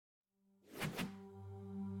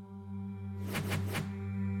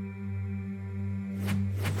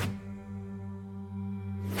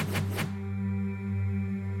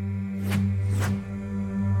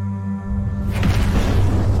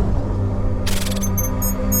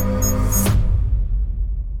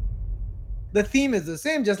The theme is the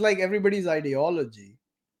same, just like everybody's ideology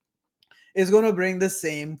is going to bring the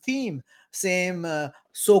same theme, same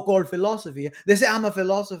so-called philosophy. They say, I'm a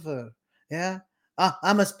philosopher. Yeah.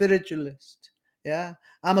 I'm a spiritualist. Yeah.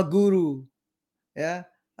 I'm a guru. Yeah.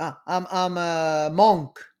 I'm a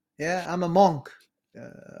monk. Yeah. I'm a monk.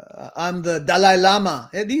 I'm the Dalai Lama.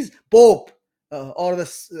 Yeah, these Pope, or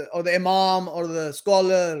the Imam, or the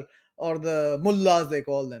scholar, or the mullahs they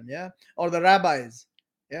call them. Yeah. Or the rabbis.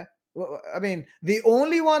 Yeah. I mean, the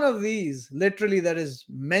only one of these literally that is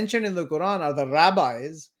mentioned in the Quran are the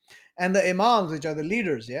rabbis and the imams, which are the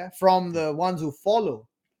leaders. Yeah. From the ones who follow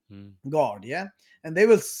Mm. God. Yeah. And they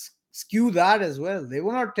will skew that as well. They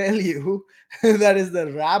will not tell you that is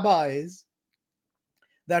the rabbis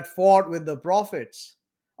that fought with the prophets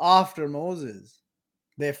after Moses.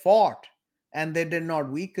 They fought and they did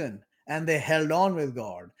not weaken, and they held on with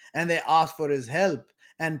God, and they asked for his help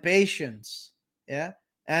and patience. Yeah.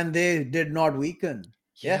 And they did not weaken.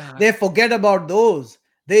 Yeah. Yeah, They forget about those.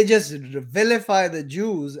 They just vilify the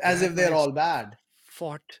Jews as if they're rabbis all bad.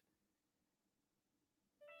 fought,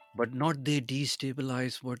 but not they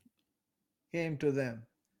destabilize what, Came to them.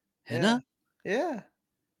 है ना? Yeah. Yeah.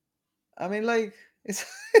 I mean, like, it's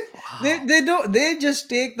Wow. they don't, they just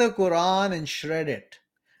take the Quran and shred it.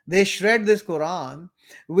 They shred this Quran,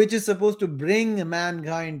 which is supposed to bring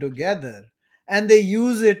mankind together, and they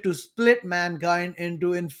use it to split mankind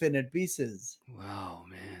into infinite pieces. Wow,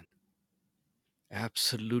 man.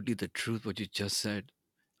 Absolutely the truth what you just said.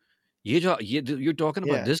 You're talking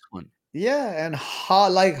about Yeah. this one. Yeah, and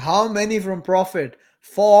how many from Prophet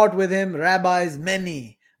fought with him, rabbis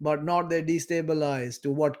many, but not they destabilized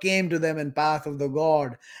to what came to them in path of the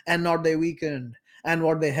God, and not they weakened, and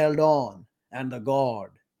what they held on. And the God,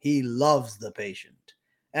 he loves the patient.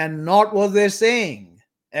 And not what they're saying,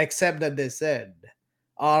 except that they said,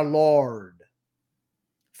 Our Lord,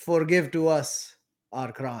 forgive to us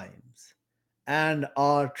our crimes and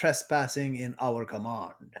our trespassing in our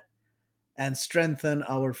command, and strengthen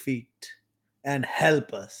our feet and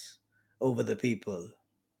help us over the people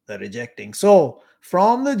they're rejecting. So,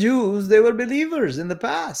 from the Jews, they were believers in the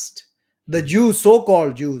past. The Mm. Jews, so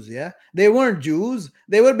called Jews, yeah, they weren't Jews,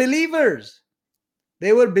 they were believers.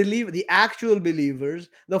 They were the actual believers,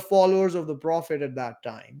 the followers of the prophet at that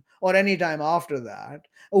time, or any time after that.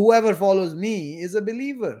 Whoever follows me is a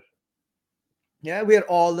believer. Yeah, we are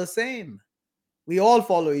all the same. We all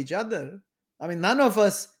follow each other. I mean, none of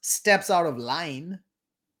us steps out of line.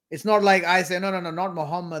 It's not like I say, no, no, no, not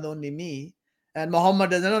Muhammad, only me. And Muhammad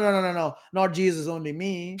does, no, no, no, no, no, no, not Jesus, only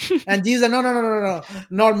me. And Jesus, no, no, no, no, no, no,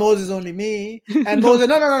 not Moses, only me. And No, Moses,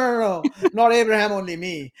 no, no, no, no, no, not Abraham, only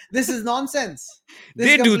me. This is nonsense. This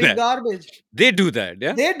is they do complete that. garbage. They do that,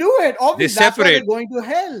 yeah? They do it. They Obviously, that's why they're separate. going to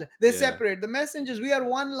hell. They Yeah. separate the messengers. We are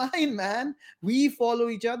one line, man. We follow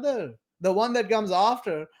each other. The one that comes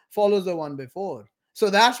after follows the one before. So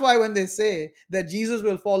that's why when they say that Jesus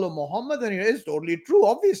will follow Muhammad, then it's totally true,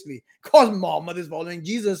 obviously, because Muhammad is following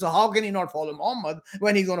Jesus. So how can he not follow Muhammad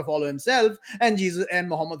when he's going to follow himself? And Jesus and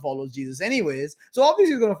Muhammad follows Jesus anyways. So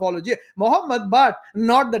obviously he's going to follow Muhammad, but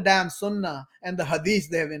not the damn Sunnah and the Hadith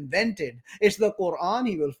they have invented. It's the Quran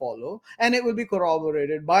he will follow, and it will be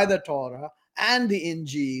corroborated by the Torah and the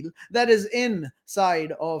Injil that is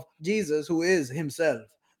inside of Jesus, who is himself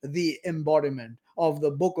the embodiment of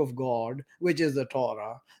the book of God, which is the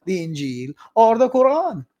Torah, the Injil, or the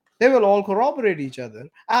Quran. They will all corroborate each other.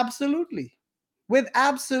 Absolutely. With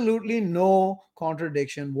absolutely no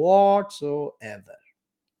contradiction whatsoever.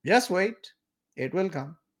 Just wait. It will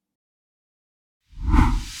come.